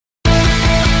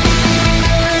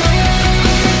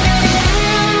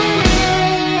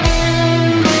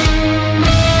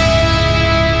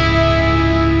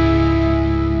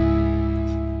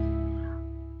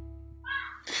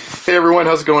Hey everyone,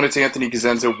 how's it going? It's Anthony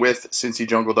Cosenza with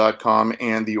CincyJungle.com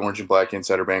and the Orange and Black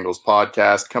Insider Bengals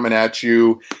podcast coming at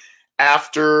you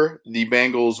after the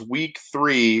Bengals Week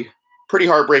 3 pretty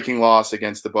heartbreaking loss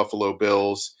against the Buffalo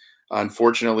Bills.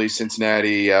 Unfortunately,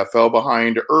 Cincinnati fell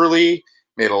behind early,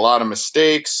 made a lot of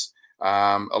mistakes,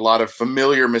 a lot of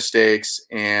familiar mistakes,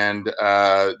 and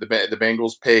the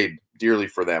Bengals paid dearly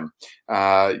for them.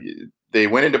 They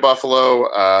went into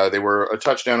Buffalo. They were a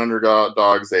touchdown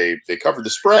underdogs. They covered the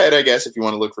spread, I guess, if you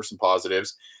want to look for some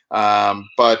positives.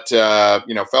 But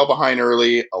fell behind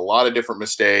early, a lot of different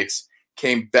mistakes,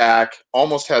 came back,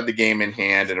 almost had the game in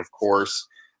hand. And, of course,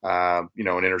 an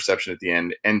interception at the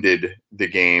end ended the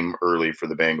game early for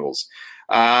the Bengals.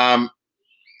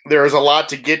 There is a lot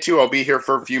to get to. I'll be here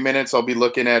for a few minutes. I'll be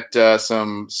looking at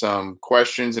some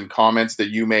questions and comments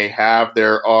that you may have.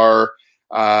 There are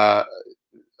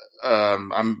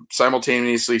I'm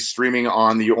simultaneously streaming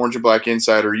on the Orange and Black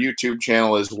Insider YouTube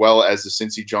channel as well as the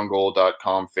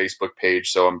CincyJungle.com Facebook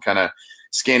page. So I'm kind of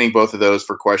scanning both of those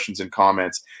for questions and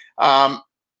comments.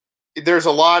 There's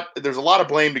a lot of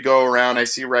blame to go around. I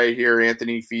see right here,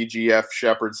 Anthony Fiji F.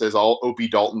 Shepard says all Opie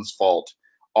Dalton's fault.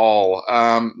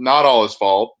 Not all his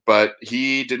fault, but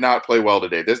he did not play well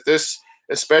today. This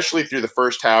especially through the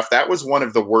first half, that was one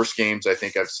of the worst games I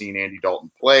think I've seen Andy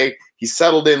Dalton play. He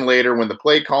settled in later when the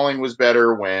play calling was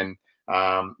better, when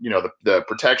the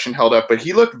protection held up, but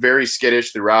he looked very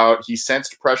skittish throughout. He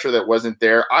sensed pressure that wasn't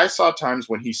there. I saw times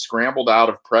when he scrambled out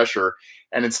of pressure,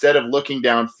 and instead of looking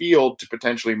downfield to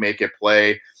potentially make it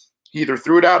play, he either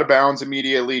threw it out of bounds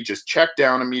immediately, just checked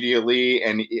down immediately,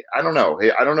 and I don't know.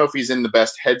 I don't know if he's in the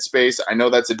best headspace. I know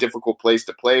that's a difficult place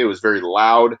to play. It was very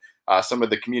loud. Some of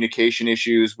the communication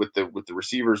issues with the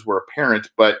receivers were apparent,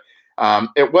 but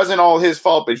it wasn't all his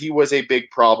fault, but he was a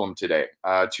big problem today.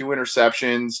 2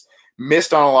 interceptions,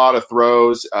 missed on a lot of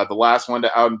throws. The last one to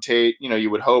Auden Tate, you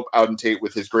would hope Auden Tate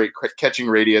with his great catching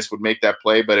radius would make that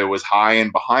play, but it was high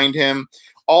and behind him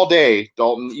all day.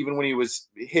 Dalton, even when he was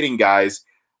hitting guys,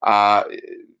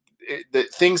 the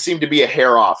things seemed to be a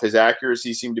hair off. His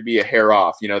accuracy seemed to be a hair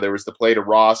off. There was the play to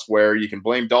Ross where you can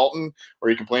blame Dalton or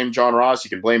you can blame John Ross. You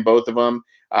can blame both of them.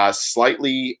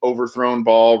 Slightly overthrown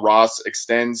ball. Ross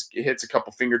extends, hits a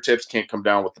couple fingertips, can't come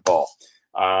down with the ball.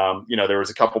 There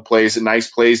was a couple plays, nice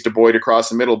plays to Boyd across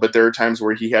the middle, but there are times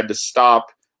where he had to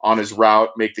stop on his route,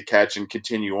 make the catch, and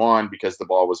continue on because the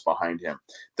ball was behind him.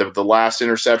 The last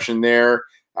interception there,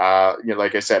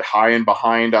 like I said, high and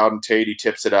behind Auden Tate, he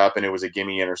tips it up, and it was a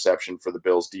gimme interception for the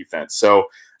Bills defense. So,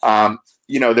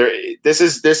 this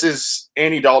is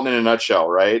Andy Dalton in a nutshell,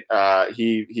 right?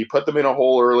 He put them in a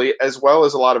hole early, as well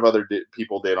as a lot of other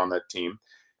people did on that team.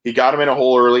 He got them in a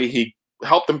hole early. He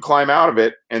helped them climb out of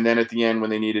it, and then at the end, when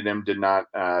they needed him, did not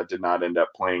end up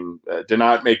playing, did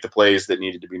not make the plays that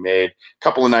needed to be made. A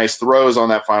couple of nice throws on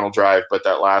that final drive, but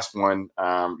that last one,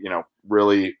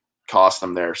 really cost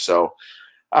them there. So.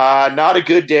 Not a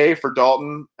good day for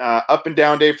Dalton. Up and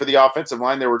down day for the offensive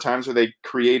line. There were times where they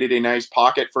created a nice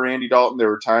pocket for Andy Dalton. There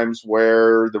were times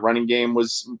where the running game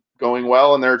was going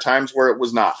well, and there are times where it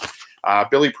was not.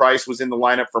 Billy Price was in the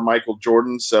lineup for Michael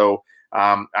Jordan, so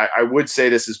I would say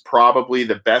this is probably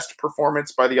the best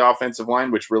performance by the offensive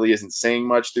line, which really isn't saying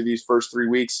much through these first 3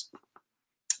 weeks,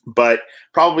 but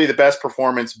probably the best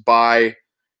performance by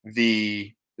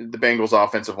the Bengals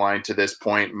offensive line to this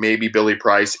point. Maybe Billy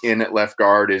Price in at left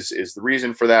guard is the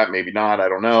reason for that. Maybe not. I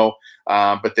don't know.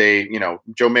 But they,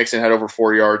 Joe Mixon had over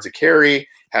 4 yards a carry,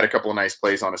 had a couple of nice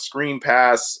plays on a screen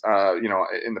pass,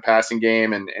 in the passing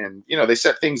game. And they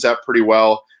set things up pretty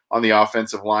well on the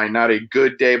offensive line. Not a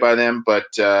good day by them, but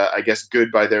I guess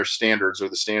good by their standards, or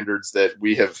the standards that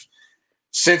we have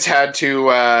since had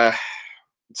to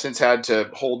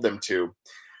hold them to.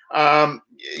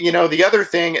 The other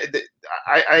thing,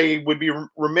 I would be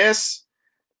remiss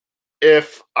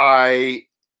if I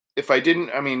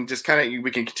didn't, just kind of,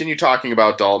 we can continue talking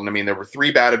about Dalton. There were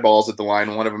 3 batted balls at the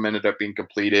line. One of them ended up being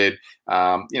completed.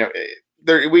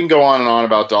 We can go on and on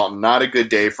about Dalton. Not a good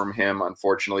day from him,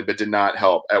 unfortunately, but did not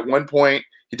help. At one point,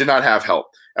 he did not have help.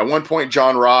 At one point,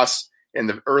 John Ross,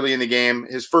 early in the game,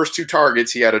 his first 2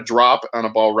 targets, he had a drop on a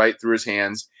ball right through his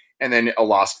hands and then a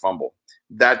lost fumble.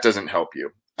 That doesn't help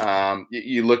you.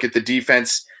 You look at the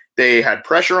defense. They had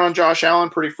pressure on Josh Allen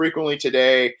pretty frequently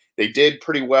today. They did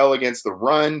pretty well against the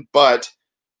run, but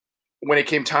when it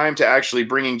came time to actually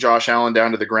bringing Josh Allen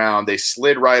down to the ground, they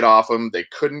slid right off him. They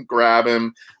couldn't grab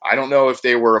him. I don't know if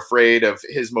they were afraid of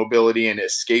his mobility and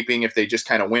escaping, if they just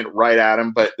kind of went right at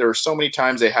him, but there were so many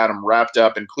times they had him wrapped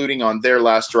up, including on their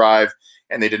last drive,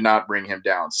 and they did not bring him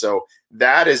down. So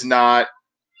that is not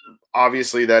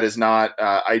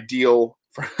ideal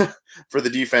for the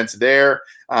defense there.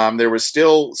 There was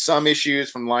still some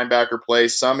issues from linebacker play,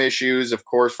 some issues, of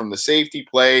course, from the safety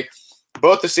play.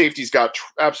 Both the safeties got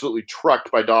absolutely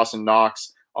trucked by Dawson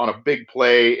Knox on a big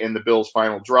play in the Bills'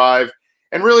 final drive.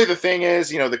 And really the thing is,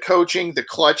 the coaching, the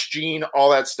clutch gene,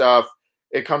 all that stuff,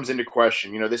 it comes into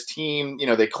question. This team,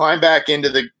 they climb back into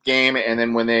the game, and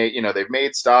then when they've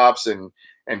made stops and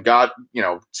got,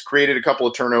 created a couple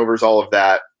of turnovers, all of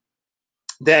that.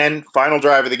 Then final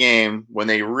drive of the game, when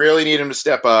they really need them to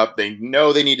step up, they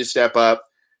know they need to step up.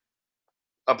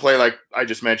 A play like I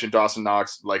just mentioned, Dawson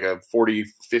Knox, like a 40,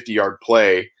 50-yard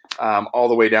play all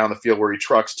the way down the field where he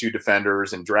trucks 2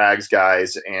 defenders and drags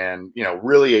guys, and,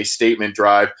 really a statement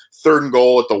drive. 3rd and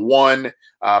goal at the 1.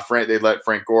 They let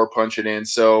Frank Gore punch it in.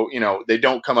 So, they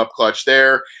don't come up clutch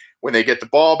there. When they get the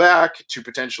ball back to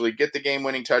potentially get the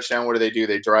game-winning touchdown, what do?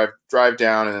 They drive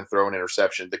down and then throw an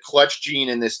interception. The clutch gene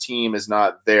in this team is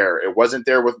not there. It wasn't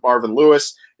there with Marvin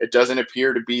Lewis. It doesn't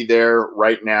appear to be there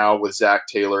right now with Zac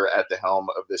Taylor at the helm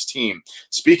of this team.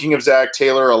 Speaking of Zac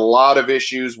Taylor, a lot of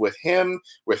issues with him,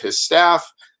 with his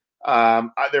staff.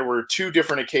 There were 2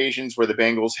 different occasions where the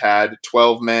Bengals had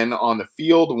 12 men on the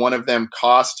field. One of them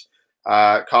cost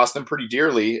them pretty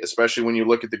dearly, especially when you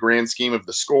look at the grand scheme of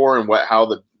the score and how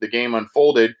the game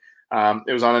unfolded.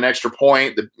 It was on an extra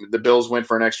point. The Bills went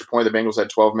for an extra point. The Bengals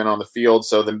had 12 men on the field.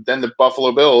 So then the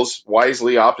Buffalo Bills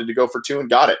wisely opted to go for 2 and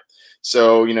got it.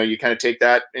 So, you kind of take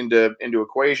that into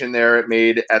equation there. It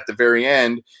made, at the very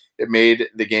end, it made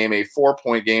the game a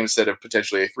 4-point game instead of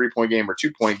potentially a 3-point game or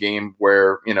 2-point game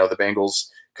where, the Bengals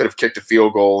could have kicked a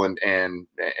field goal and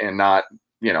not,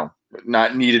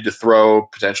 not needed to throw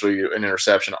potentially an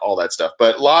interception, all that stuff.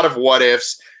 But a lot of what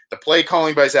ifs. The play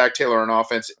calling by Zac Taylor on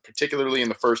offense, particularly in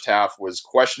the first half, was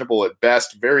questionable at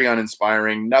best, very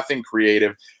uninspiring, nothing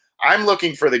creative. I'm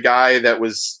looking for the guy that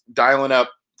was dialing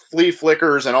up flea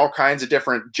flickers and all kinds of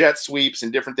different jet sweeps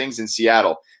and different things in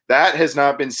Seattle. That has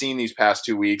not been seen these past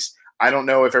 2 weeks. I don't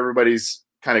know if everybody's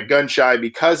kind of gun shy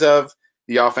because of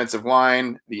the offensive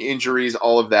line, the injuries,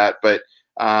 all of that. But,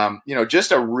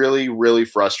 just a really, really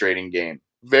frustrating game.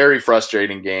 Very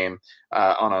frustrating game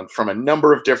from a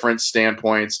number of different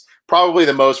standpoints. Probably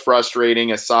the most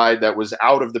frustrating, aside that was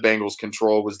out of the Bengals'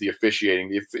 control, was the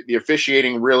officiating. The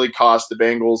officiating really cost the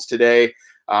Bengals today.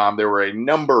 There were a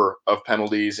number of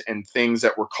penalties and things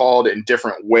that were called in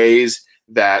different ways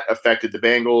that affected the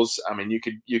Bengals. I mean,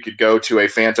 you could go to a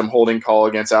phantom holding call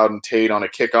against Auden Tate on a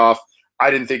kickoff. I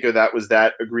didn't think that was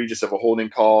that egregious of a holding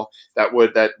call that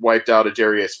wiped out a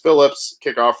Darius Phillips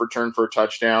kickoff return for a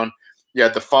touchdown. You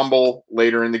had the fumble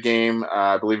later in the game.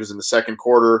 I believe it was in the second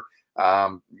quarter.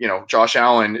 Josh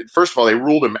Allen, first of all, they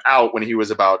ruled him out when he was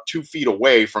about 2 feet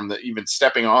away from even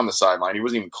stepping on the sideline. He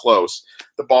wasn't even close.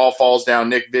 The ball falls down.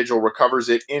 Nick Vigil recovers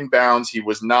it inbounds. He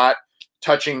was not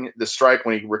touching the stripe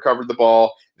when he recovered the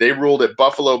ball. They ruled it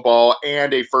Buffalo ball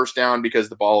and a first down because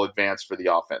the ball advanced for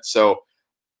the offense. So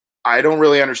I don't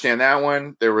really understand that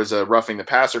one. There was a roughing the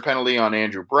passer penalty on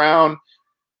Andrew Brown.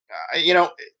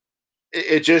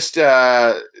 It just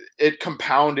it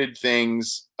compounded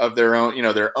things of their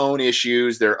own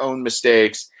issues, their own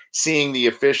mistakes. Seeing the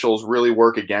officials really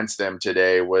work against them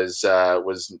today was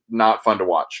not fun to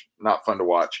watch. Not fun to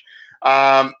watch.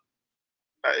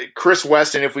 Chris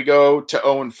Weston, if we go to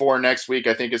 0-4 next week,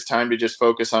 I think it's time to just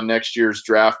focus on next year's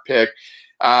draft pick.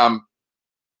 0-3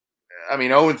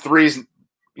 is,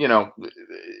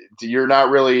 you're not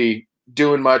really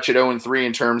doing much at 0-3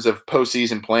 in terms of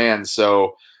postseason plans.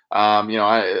 So,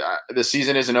 the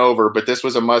season isn't over, but this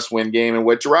was a must-win game. And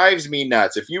what drives me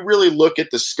nuts, if you really look at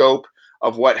the scope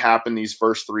of what happened these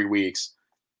first 3 weeks,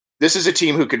 this is a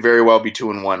team who could very well be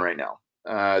 2-1 right now.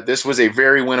 This was a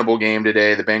very winnable game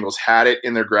today. The Bengals had it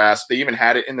in their grasp. They even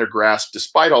had it in their grasp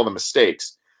despite all the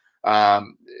mistakes.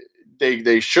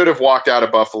 They should have walked out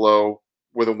of Buffalo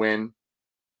with a win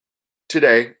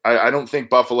today. I don't think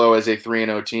Buffalo as a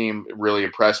 3-0 team really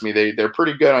impressed me. They're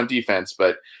pretty good on defense,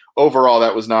 but overall,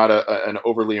 that was not an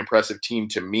overly impressive team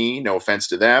to me. No offense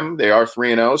to them. They are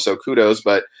 3-0, so kudos.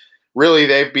 But really,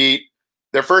 they've beat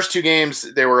their first 2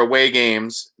 games. They were away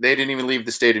games. They didn't even leave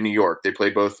the state of New York. They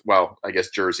played both, well, I guess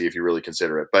Jersey if you really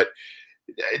consider it. But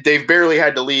they've barely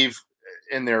had to leave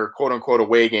in their quote-unquote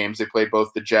away games. They played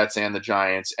both the Jets and the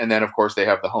Giants. And then, of course, they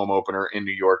have the home opener in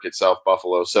New York itself,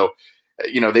 Buffalo. So, they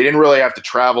didn't really have to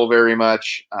travel very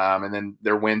much. And then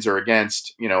their wins are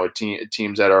against,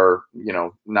 teams that are,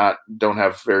 don't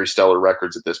have very stellar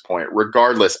records at this point.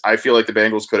 Regardless, I feel like the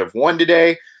Bengals could have won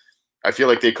today. I feel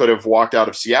like they could have walked out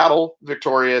of Seattle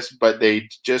victorious, but they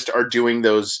just are doing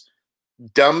those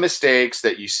dumb mistakes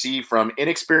that you see from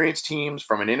inexperienced teams,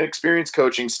 from an inexperienced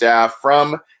coaching staff,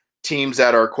 from teams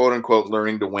that are quote unquote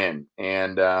learning to win,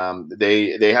 and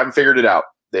they haven't figured it out.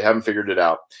 They haven't figured it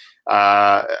out.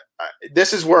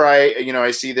 This is where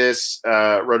I see this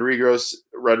Rodrigo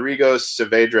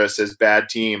Saavedra says bad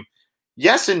team.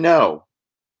 Yes and no.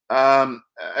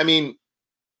 I mean,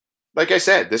 like I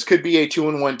said, this could be a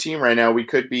 2-1 team right now. We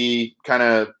could be kind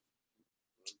of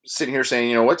sitting here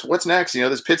saying, what's next?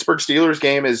 This Pittsburgh Steelers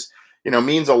game is,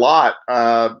 means a lot.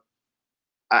 I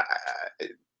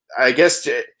guess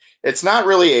it's not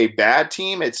really a bad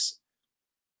team. It's,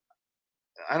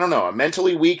 I don't know, a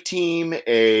mentally weak team.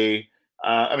 They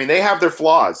have their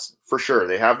flaws for sure.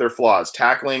 They have their flaws.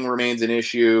 Tackling remains an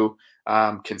issue.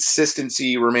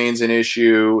 Consistency remains an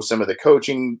issue. Some of the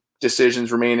coaching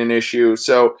decisions remain an issue.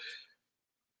 So,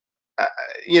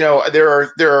 there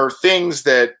are things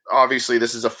that obviously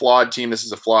this is a flawed team. This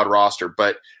is a flawed roster,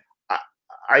 but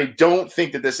I don't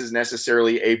think that this is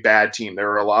necessarily a bad team.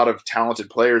 There are a lot of talented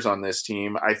players on this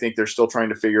team. I think they're still trying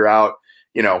to figure out,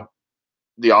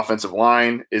 the offensive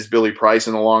line. Is Billy Price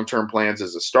in the long-term plans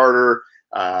as a starter?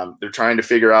 They're trying to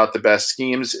figure out the best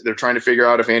schemes. They're trying to figure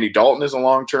out if Andy Dalton is a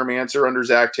long-term answer under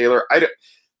Zach Taylor.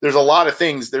 There's a lot of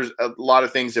things. There's a lot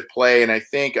of things at play. And I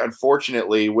think,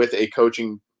 unfortunately, with a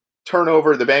coaching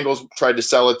turnover, the Bengals tried to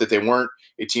sell it that they weren't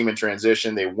a team in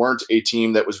transition. They weren't a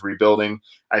team that was rebuilding.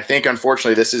 I think,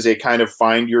 unfortunately, this is a kind of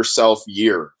find yourself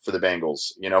year for the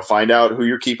Bengals. Find out who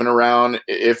you're keeping around.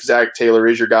 If Zach Taylor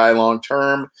is your guy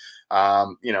long-term,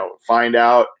 find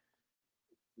out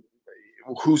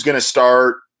who's going to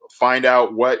start, find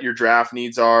out what your draft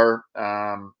needs are,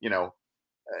 and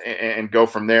go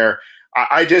from there.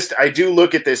 I do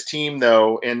look at this team,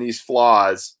 though, and these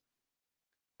flaws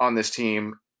on this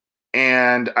team,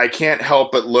 and I can't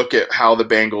help but look at how the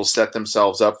Bengals set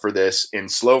themselves up for this in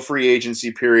slow free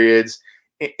agency periods,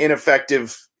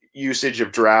 ineffective usage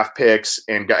of draft picks,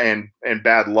 and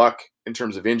bad luck in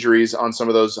terms of injuries on some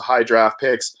of those high draft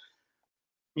picks.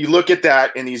 You look at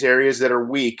that in these areas that are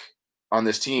weak on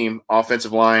this team: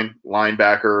 offensive line,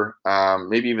 linebacker,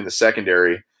 maybe even the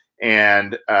secondary,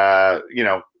 and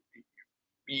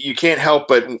you can't help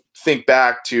but think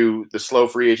back to the slow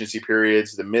free agency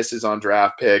periods, the misses on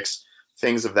draft picks,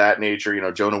 things of that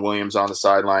nature. Jonah Williams on the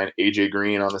sideline, AJ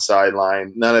Green on the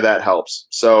sideline. None of that helps.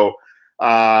 So,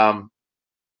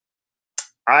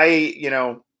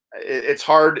 it's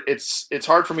hard. It's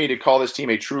hard for me to call this team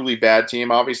a truly bad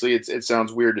team. Obviously, it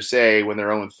sounds weird to say when they're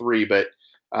 0-3, but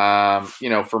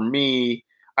for me,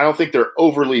 I don't think they're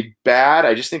overly bad.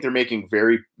 I just think they're making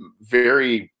very,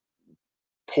 very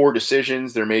poor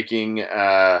decisions. They're making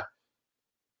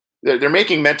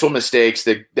mental mistakes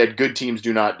that good teams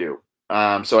do not do.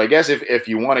 So I guess if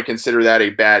you want to consider that a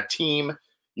bad team,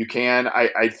 you can.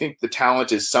 I think the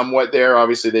talent is somewhat there.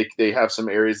 Obviously, they have some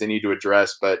areas they need to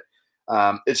address, but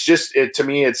it's just to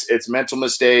me, it's mental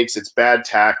mistakes, it's bad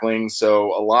tackling.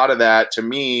 So a lot of that to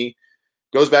me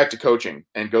goes back to coaching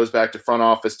and goes back to front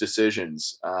office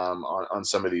decisions on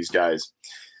some of these guys.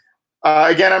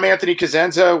 Again, I'm Anthony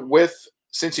Cosenza with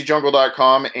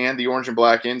CincyJungle.com and the Orange and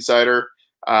Black Insider.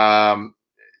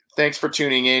 Thanks for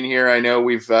tuning in here. I know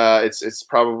we've it's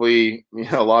probably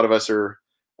a lot of us are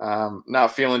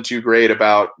not feeling too great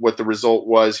about what the result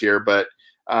was here, but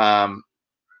I'm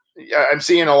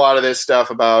seeing a lot of this stuff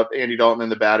about Andy Dalton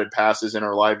and the batted passes in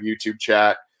our live YouTube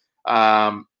chat.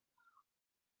 There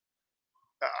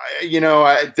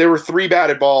were 3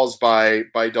 batted balls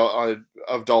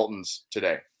of Dalton's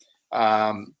today.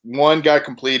 One got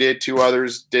completed, 2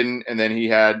 others didn't, and then he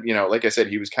had, like I said,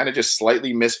 he was kind of just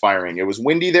slightly misfiring. It was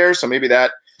windy there, so maybe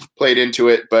that played into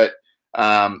it, but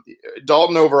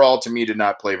Dalton overall to me did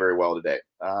not play very well today.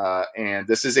 And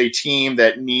this is a team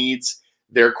that needs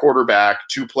their quarterback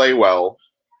to play well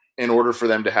in order for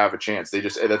them to have a chance.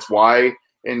 That's why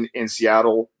in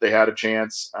Seattle they had a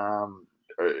chance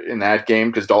in that game,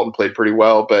 because Dalton played pretty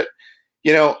well. But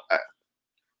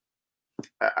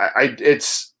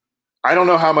I don't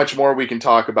know how much more we can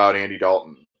talk about Andy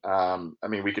Dalton.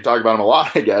 We could talk about him a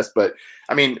lot, I guess, but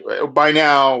by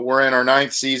now we're in our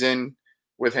 9th season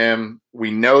with him. We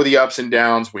know the ups and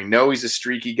downs. We know he's a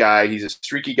streaky guy. He's a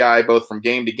streaky guy both from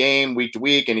game to game, week to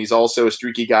week, and he's also a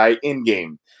streaky guy in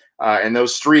game. And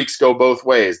those streaks go both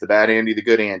ways, the bad Andy, the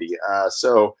good Andy.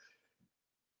 So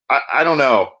I don't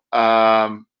know.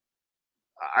 I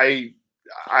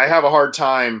have a hard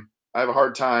time.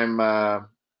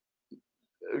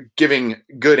 Giving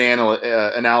good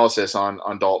analysis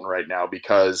on Dalton right now,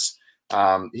 because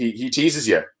he teases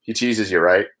you. He teases you,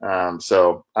 right?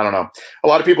 So I don't know. A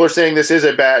lot of people are saying this is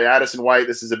a bad Addison White.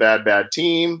 This is a bad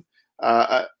team.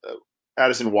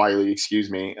 Addison Wiley,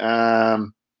 excuse me. A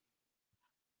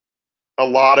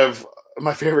lot of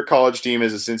my favorite college team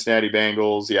is the Cincinnati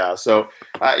Bengals. Yeah. So,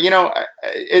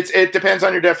 it depends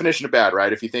on your definition of bad,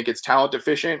 right? If you think it's talent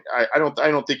deficient, I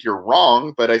don't think you're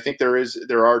wrong, but I think there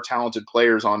are talented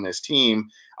players on this team.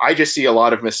 I just see a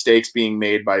lot of mistakes being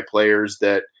made by players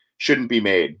that shouldn't be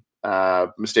made.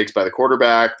 Mistakes by the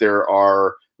quarterback. There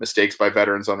are mistakes by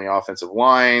veterans on the offensive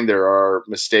line. There are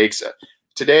mistakes.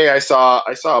 Today I saw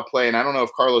a play, and I don't know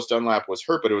if Carlos Dunlap was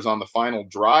hurt, but it was on the final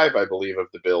drive, I believe, of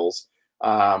the Bills.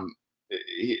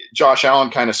 Josh Allen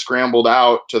kind of scrambled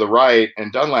out to the right,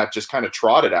 and Dunlap just kind of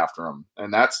trotted after him,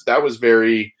 and that was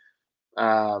very,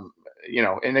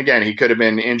 and again, he could have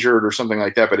been injured or something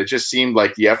like that, but it just seemed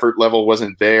like the effort level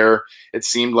wasn't there. It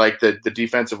seemed like the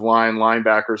defensive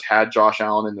linebackers had Josh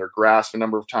Allen in their grasp a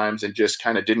number of times and just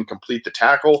kind of didn't complete the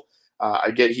tackle.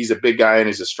 I get he's a big guy and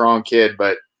he's a strong kid,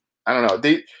 but I don't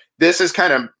know. This is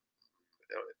kind of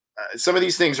some of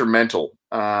these things are mental,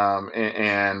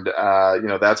 and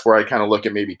that's where I kind of look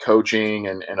at maybe coaching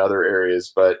and other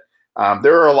areas. But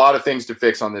there are a lot of things to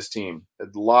fix on this team. A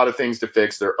lot of things to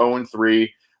fix. They're 0-3,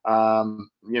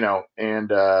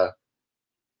 and I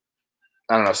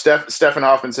don't know. Stefan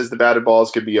Hoffman says the batted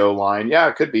balls could be O-line. Yeah,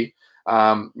 it could be.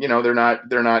 They're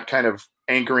not kind of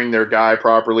anchoring their guy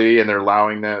properly, and they're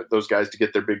allowing those guys to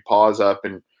get their big paws up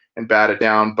and bat it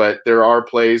down. But there are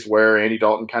plays where Andy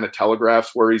Dalton kind of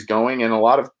telegraphs where he's going. And a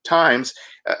lot of times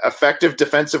effective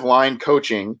defensive line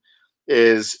coaching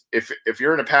is if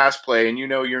you're in a pass play and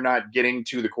you're not getting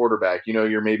to the quarterback,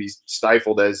 you're maybe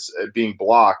stifled as being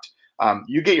blocked.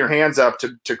 You get your hands up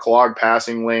to clog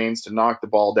passing lanes, to knock the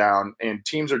ball down. And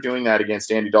teams are doing that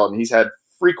against Andy Dalton. He's had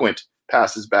frequent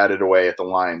passes batted away at the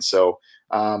line. So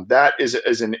that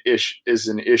is an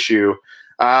issue.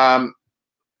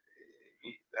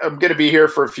 I'm going to be here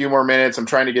for a few more minutes. I'm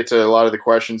trying to get to a lot of the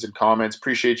questions and comments.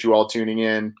 Appreciate you all tuning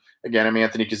in. Again, I'm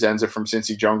Anthony Cosenza from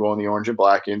Cincy Jungle and the Orange and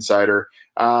Black Insider.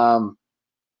 I'm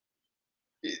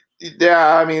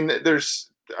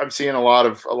seeing a lot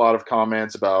of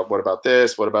comments about what about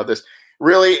this?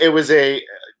 Really, it was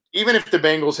even if the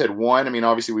Bengals had won,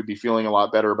 obviously we'd be feeling a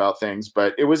lot better about things,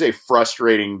 but it was a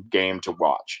frustrating game to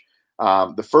watch.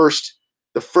 The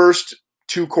first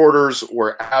 2 quarters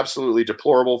were absolutely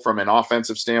deplorable from an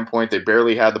offensive standpoint. They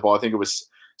barely had the ball. I think it was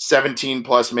 17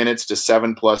 plus minutes to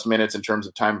 7 plus minutes in terms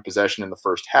of time of possession in the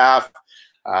first half.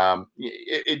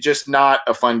 It just not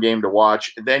a fun game to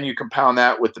watch. Then you compound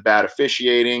that with the bad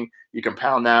officiating. You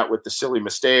compound that with the silly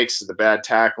mistakes, the bad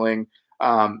tackling.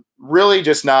 Really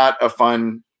just not a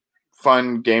fun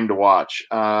game to watch.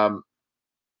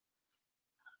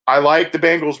 I like the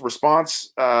Bengals'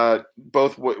 response,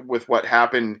 both with what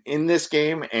happened in this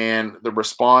game and the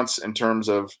response in terms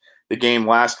of the game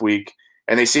last week.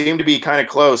 And they seem to be kind of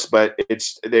close, but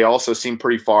they also seem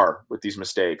pretty far with these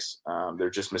mistakes. They're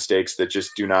just mistakes that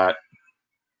just do not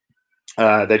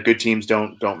that good teams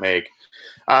don't make.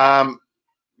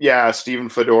 Stephen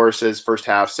Fedor says first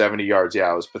half 70 yards.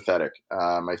 Yeah, it was pathetic.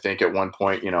 I think at one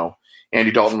point,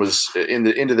 Andy Dalton was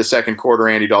into the second quarter.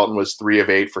 Andy Dalton was 3 of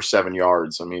 8 for 7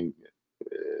 yards.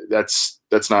 That's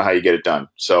not how you get it done.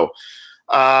 So,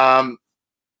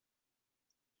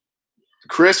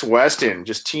 Chris Weston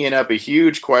just teeing up a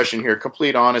huge question here.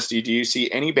 Complete honesty. Do you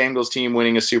see any Bengals team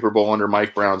winning a Super Bowl under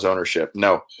Mike Brown's ownership?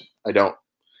 No, I don't.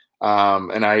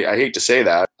 And I hate to say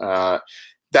that.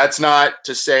 That's not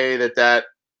to say that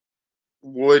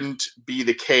wouldn't be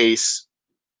the case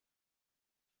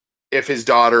if his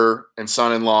daughter and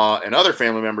son-in-law and other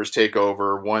family members take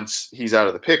over once he's out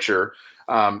of the picture.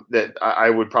 That I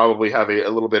would probably have a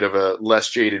little bit of a less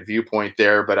jaded viewpoint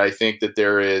there, but I think that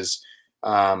there's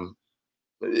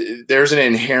an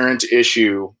inherent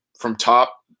issue from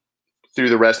top through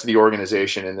the rest of the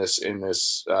organization in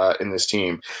this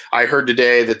team. I heard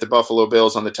today that the Buffalo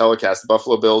Bills on the telecast, the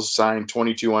Buffalo Bills signed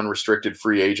 22 unrestricted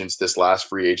free agents this last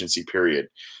free agency period.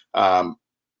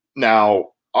 Now,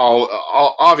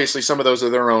 obviously some of those are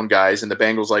their own guys, and the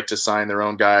Bengals like to sign their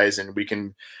own guys, and we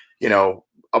can,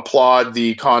 applaud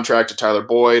the contract to Tyler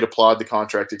Boyd, applaud the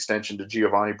contract extension to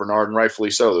Giovanni Bernard, and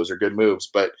rightfully so. Those are good moves.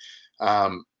 But,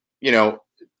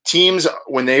 teams,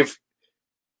 when they've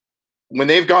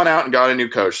gone out and got a new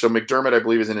coach, so McDermott, I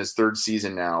believe, is in his 3rd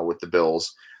season now with the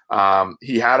Bills.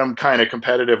 He had them kind of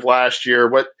competitive last year.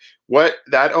 What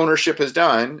that ownership has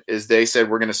done is they said,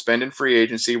 we're going to spend in free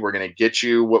agency. We're going to get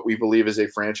you what we believe is a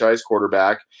franchise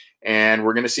quarterback, and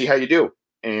we're going to see how you do.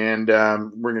 And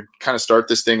we're going to kind of start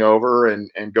this thing over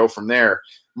and go from there.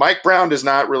 Mike Brown does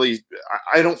not really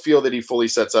 – I don't feel that he fully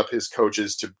sets up his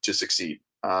coaches to succeed.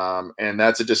 And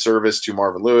that's a disservice to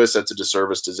Marvin Lewis. That's a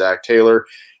disservice to Zach Taylor.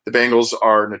 The Bengals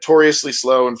are notoriously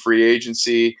slow in free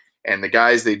agency, and the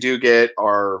guys they do get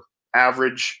are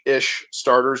average-ish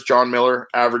starters. John Miller,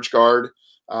 average guard.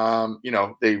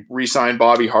 They re-signed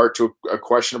Bobby Hart to a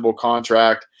questionable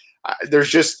contract.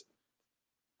 There's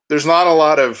not a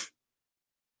lot of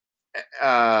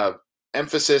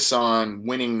emphasis on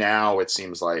winning now, it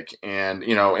seems like. And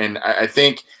I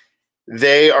think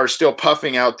they are still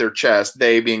puffing out their chest,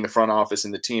 they being the front office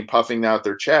and the team, puffing out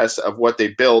their chest of what they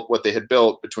had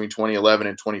built between 2011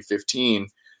 and 2015.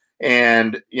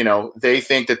 And, they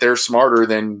think that they're smarter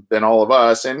than all of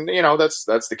us. And, that's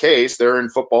the case. They're in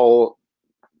football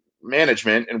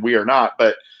management and we are not,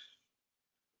 but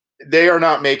they are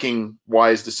not making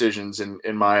wise decisions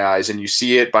in my eyes. And you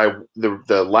see it by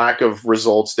the lack of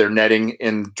results they're netting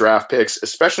in draft picks,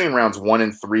 especially in rounds 1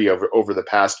 and 3 over the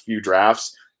past few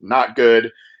drafts. Not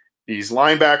good. These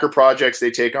linebacker projects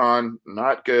they take on,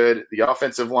 not good. The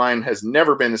offensive line has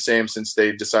never been the same since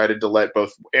they decided to let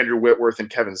both Andrew Whitworth and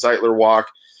Kevin Zeitler walk.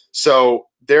 So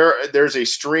there's a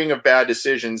string of bad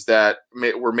decisions that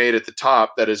were made at the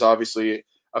top that is obviously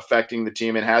affecting the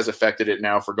team and has affected it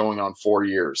now for going on 4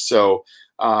 years. So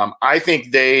I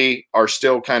think they are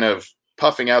still kind of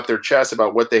puffing out their chest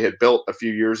about what they had built a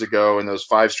few years ago in those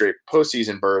 5 straight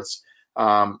postseason berths.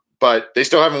 But they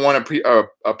still haven't won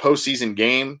a postseason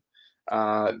game.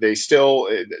 They still,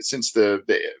 since the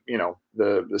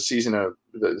season of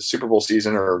the Super Bowl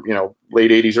season, or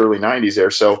late 80s, early 90s there.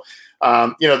 So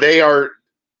they are,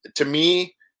 to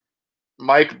me,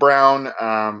 Mike Brown.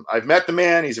 I've met the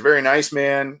man. He's a very nice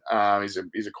man.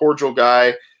 He's a cordial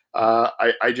guy.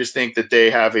 I just think that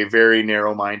they have a very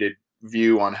narrow-minded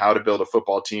view on how to build a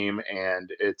football team,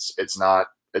 and it's not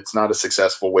a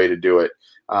successful way to do it.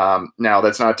 Now,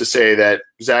 that's not to say that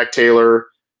Zach Taylor,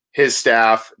 his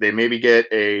staff, they maybe get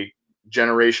a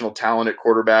generational talent at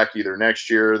quarterback either next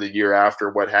year, the year after,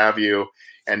 what have you,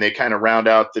 and they kind of round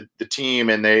out the team,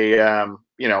 and they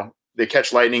they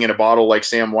catch lightning in a bottle like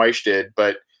Sam Weish did.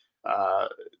 But I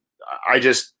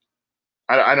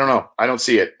don't know. I don't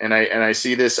see it, and I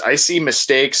see this. I see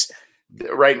mistakes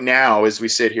right now as we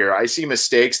sit here. I see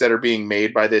mistakes that are being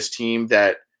made by this team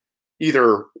that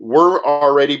either were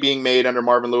already being made under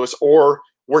Marvin Lewis or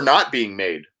were not being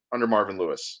made under Marvin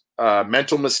Lewis.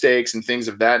 Mental mistakes and things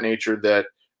of that nature that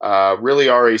really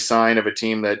are a sign of a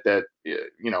team that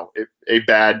a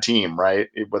bad team, right?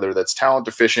 Whether that's talent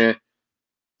deficient,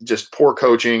 just poor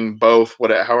coaching, both,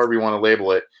 however you want to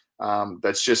label it.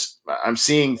 That's just, I'm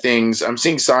seeing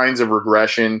signs of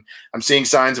regression. I'm seeing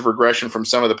signs of regression from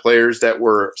some of the players that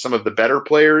were some of the better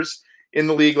players in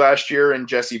the league last year, and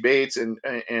Jesse Bates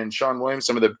and Sean Williams,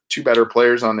 some of the 2 better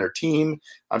players on their team.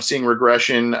 I'm seeing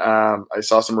regression. I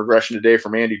saw some regression today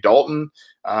from Andy Dalton.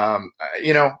 That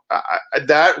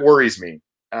worries me.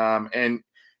 And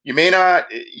you may not,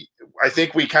 I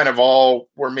think we kind of all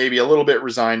were maybe a little bit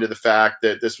resigned to the fact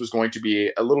that this was going to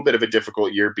be a little bit of a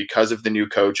difficult year because of the new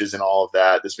coaches and all of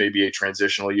that. This may be a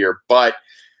transitional year, but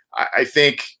I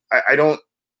think I don't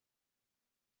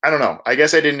know. I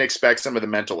guess I didn't expect some of the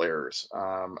mental errors.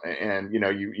 And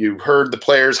you heard the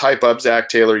players hype up Zach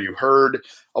Taylor. You heard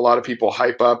a lot of people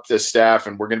hype up this staff,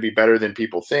 and we're going to be better than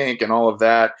people think, and all of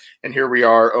that. And here we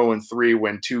are, 0-3,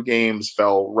 when 2 games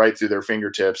fell right through their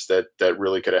fingertips that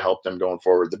really could have helped them going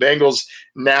forward. The Bengals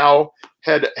now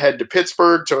head to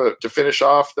Pittsburgh to finish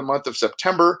off the month of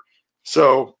September.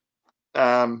 So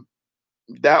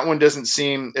that one doesn't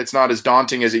seem, it's not as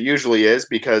daunting as it usually is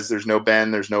because there's no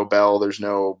Ben, there's no Bell, there's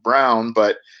no Brown,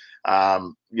 but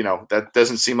that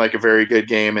doesn't seem like a very good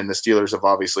game. And the Steelers have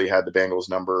obviously had the Bengals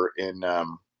number in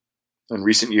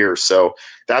recent years. So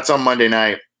that's on Monday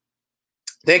night.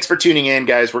 Thanks for tuning in,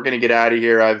 guys. We're going to get out of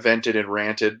here. I've vented and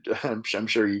ranted. I'm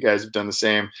sure you guys have done the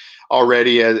same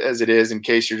already as it is. In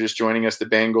case you're just joining us, the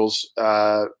Bengals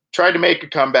tried to make a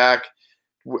comeback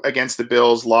against the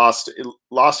Bills, lost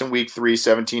in week 3,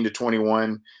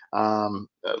 17-21.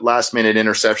 Last minute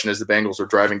interception as the Bengals were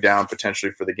driving down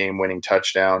potentially for the game winning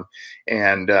touchdown,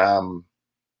 and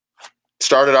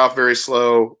started off very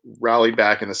slow, rallied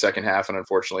back in the second half, and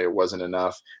unfortunately it wasn't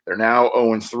enough. They're now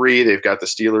 0-3. They've got the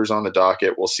Steelers on the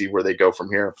docket. We'll see where they go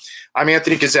from here. I'm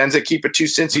Anthony Cosenza. Keep it to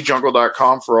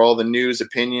CincyJungle.com for all the news,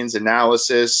 opinions,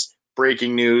 analysis,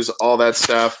 breaking news, all that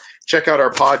stuff. Check out our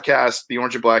podcast, the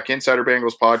Orange and Black Insider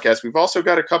Bengals podcast. We've also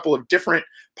got a couple of different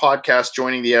podcasts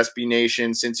joining the SB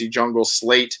Nation Cincy Jungle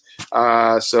slate.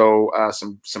 So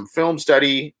some film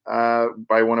study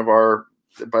by one of our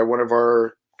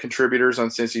contributors on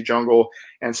Cincy Jungle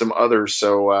and some others.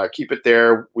 So keep it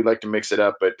there. We like to mix it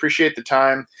up, but appreciate the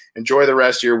time. Enjoy the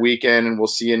rest of your weekend, and we'll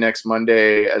see you next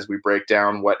Monday as we break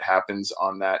down what happens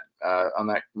on that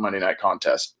Monday night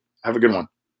contest. Have a good one.